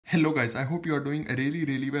Hello guys, I hope you are doing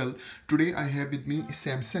really well. Today I have with me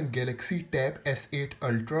Samsung Galaxy Tab S8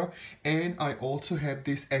 Ultra and I also have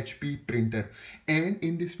this HP printer. And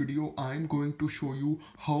in this video I'm going to show you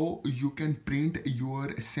how you can print your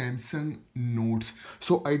Samsung notes.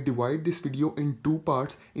 So I divide this video in two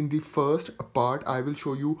parts. In the first part I will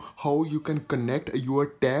show you how you can connect your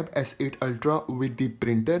Tab S8 Ultra with the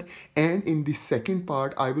printer, and in the second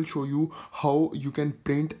part I will show you how you can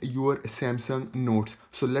print your Samsung notes.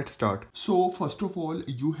 So let's start. So first of all,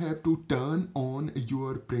 you have to turn on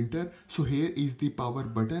your printer. So here is the power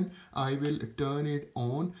button. I will turn it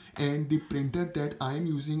on, and the printer that I am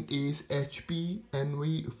using is HP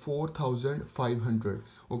NV 4500.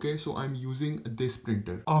 Okay, so I'm using this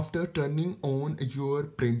printer. After turning on your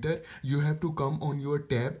printer, you have to come on your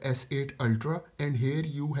Tab S8 Ultra, and here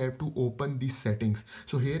you have to open the settings.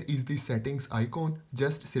 So here is the settings icon.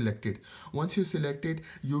 Just select it. Once you select it,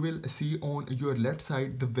 you will see on your left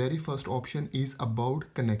side the very first option is about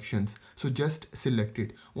connections. So just select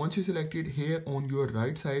it. Once you select it, here on your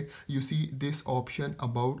right side you see this option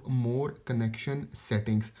about more connection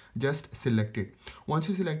settings. Just select it. Once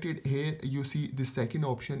you select it, here you see the second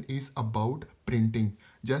option is about printing.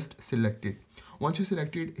 Just select it. Once you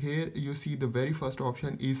select it, here you see the very first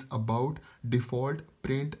option is about default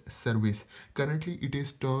print service. Currently it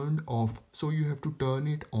is turned off, so you have to turn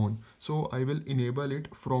it on. So I will enable it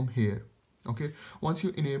from here. Okay, once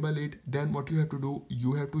you enable it, then what you have to do,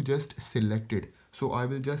 you have to just select it. So I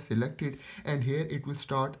will just select it, and here it will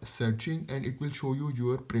start searching and it will show you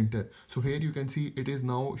your printer. So here you can see it is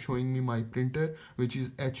now showing me my printer, which is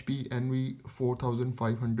HP NV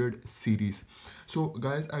 4500 series. So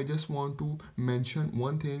guys, I just want to mention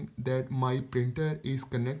one thing, that my printer is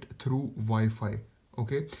connected through Wi-Fi.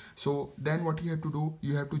 Okay, so then what you have to do,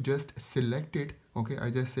 you have to just select it. Okay, I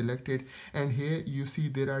just select it, and here you see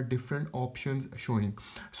there are different options showing.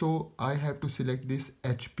 So I have to select this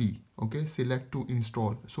HP. Okay, select to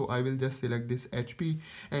install. So I will just select this HP,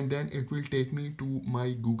 and then it will take me to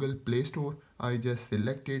my Google Play Store. I just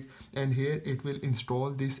select it, and here it will install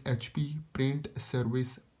this HP print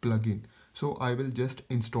service plugin. So I will just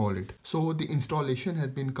install it. So the installation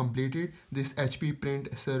has been completed, this HP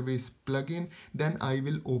print service plugin. Then I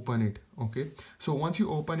will open it. Okay, so once you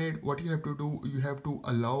open it, what you have to do, you have to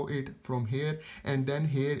allow it from here, and then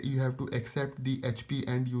here you have to accept the HP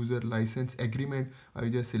end user license agreement. I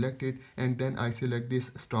just select it, and then I select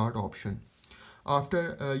this start option.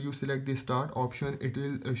 After you select the start option, it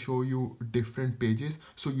will show you different pages.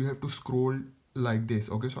 So you have to scroll like this.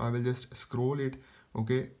 Okay, so I will just scroll it.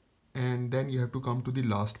 Okay, and then you have to come to the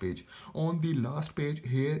last page. On the last page,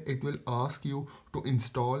 here it will ask you to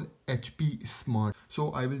install HP Smart.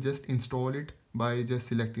 So I will just install it by just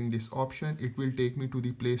selecting this option. It will take me to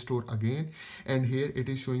the Play Store again, and here it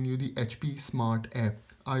is showing you the HP Smart app.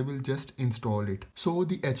 I will just install it. So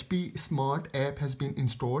the HP Smart app has been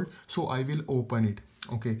installed, so I will open it.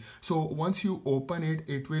 Okay, so once you open it,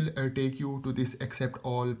 it will take you to this accept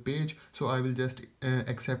all page. So I will just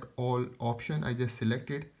accept all option. I just select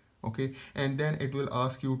it. Okay, and then it will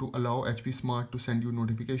ask you to allow HP Smart to send you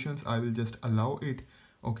notifications. I will just allow it.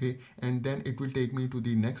 Okay, and then it will take me to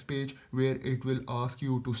the next page where it will ask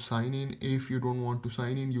you to sign in. If you don't want to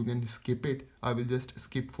sign in, you can skip it. I will just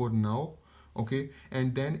skip for now. Okay,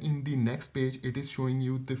 and then in the next page it is showing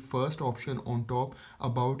you the first option on top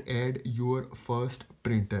about add your first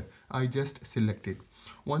printer. I just select it.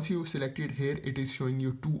 Once you select it, here it is showing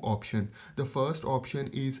you two options. The first option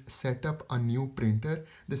is set up a new printer.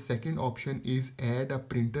 The second option is add a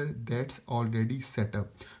printer that's already set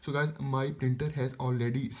up. So guys, my printer has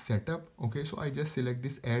already set up. Okay, so I just select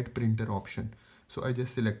this add printer option. So I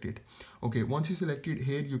just select it. Okay, once you select it,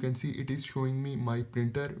 here you can see it is showing me my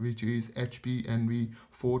printer, which is HP NV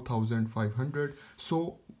 4500.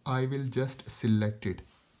 So I will just select it.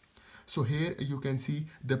 So here you can see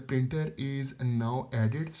the printer is now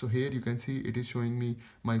added. So here you can see it is showing me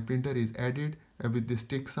my printer is added with this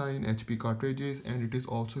tick sign, HP cartridges, and it is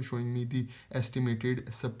also showing me the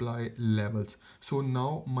estimated supply levels. So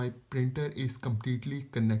now my printer is completely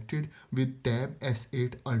connected with Tab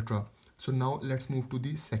S8 Ultra. So now let's move to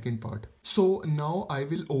the second part. So now I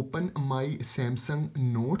will open my Samsung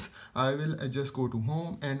Notes. I will just go to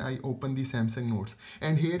home and I open the Samsung Notes,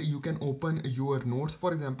 and here you can open your notes.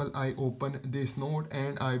 For example, I open this note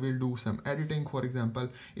and I will do some editing. For example,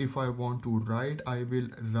 if I want to write, I will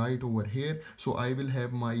write over here. So I will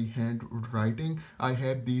have my handwriting. I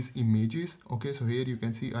have these images. Okay, so here you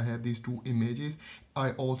can see I have these two images.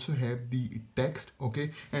 I also have the text.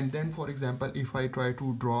 Okay, and then for example, if I try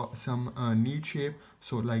to draw some neat shape,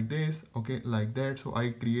 so like this, okay, like that. So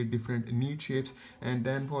I create different neat shapes, and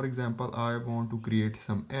then for example I want to create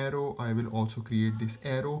some arrow. I will also create this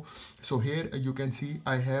arrow. So here you can see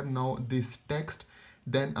I have now this text,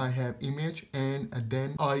 then I have image, and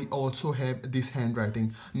then I also have this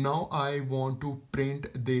handwriting. Now I want to print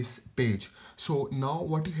this page. So now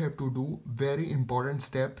what you have to do, very important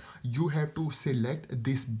step, you have to select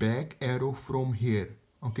this back arrow from here.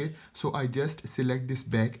 Okay, so I just select this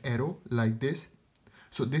back arrow like this.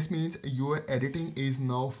 So this means your editing is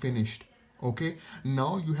now finished. Okay,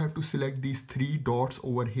 now you have to select these three dots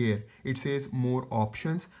over here. It says more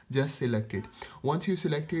options, just select it. Once you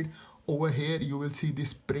select it, over here you will see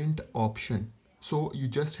this print option. So you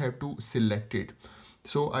just have to select it.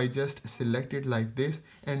 So I just select it like this,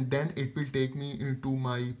 and then it will take me into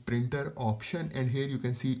my printer option, and here you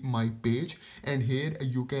can see my page, and here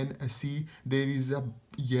you can see there is a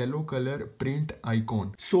yellow color print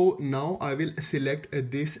icon. So now I will select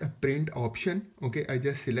this print option. Okay, I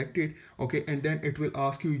just select it. Okay, and then it will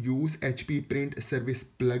ask you use HP print service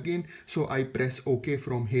plugin. So I press OK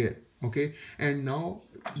from here. Okay, and now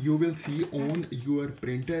you will see on your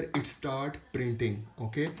printer it start printing.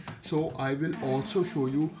 Okay, so I will also show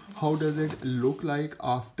you how does it look like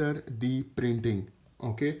after the printing.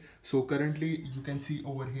 Okay, so currently you can see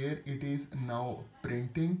over here it is now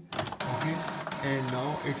printing. Okay, and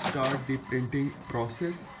now it start the printing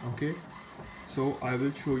process. Okay, so I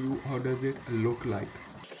will show you how does it look like.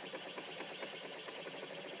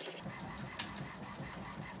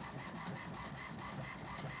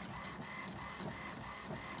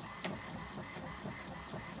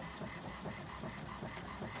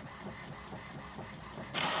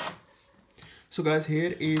 So guys,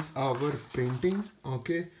 here is our printing.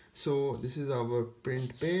 Okay, so this is our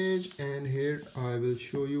print page, and here I will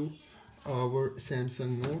show you our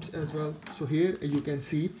Samsung notes as well. So here you can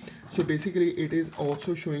see, so basically it is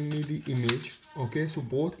also showing me the image. Okay, so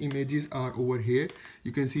both images are over here.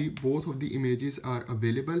 You can see both of the images are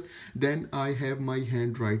available. Then I have my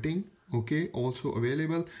handwriting, okay, also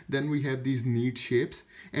available. Then we have these neat shapes,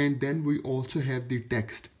 and then we also have the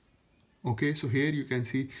text. Okay, so here you can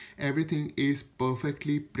see everything is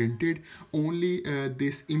perfectly printed. Only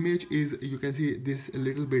this image is, you can see this a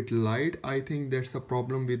little bit light. I think that's a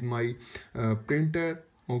problem with my printer.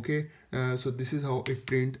 Okay, so this is how it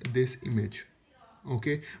print this image.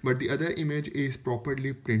 Okay, but the other image is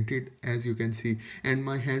properly printed, as you can see, and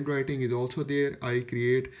my handwriting is also there. I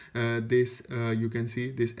create this you can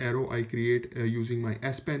see this arrow I create using my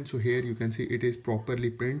S Pen. So here you can see it is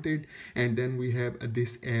properly printed, and then we have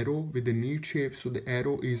this arrow with the neat shape. So the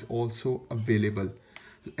arrow is also available,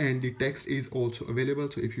 and the text is also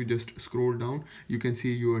available. So if you just scroll down, you can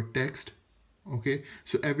see your text. Okay,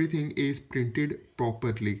 so everything is printed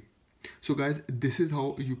properly. So guys, this is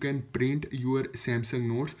how you can print your Samsung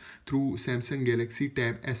notes through Samsung Galaxy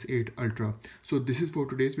Tab S8 Ultra. So this is for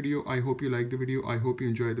today's video. I hope you like the video. I hope you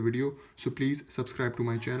enjoy the video. So please subscribe to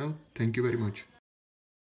my channel. Thank you very much.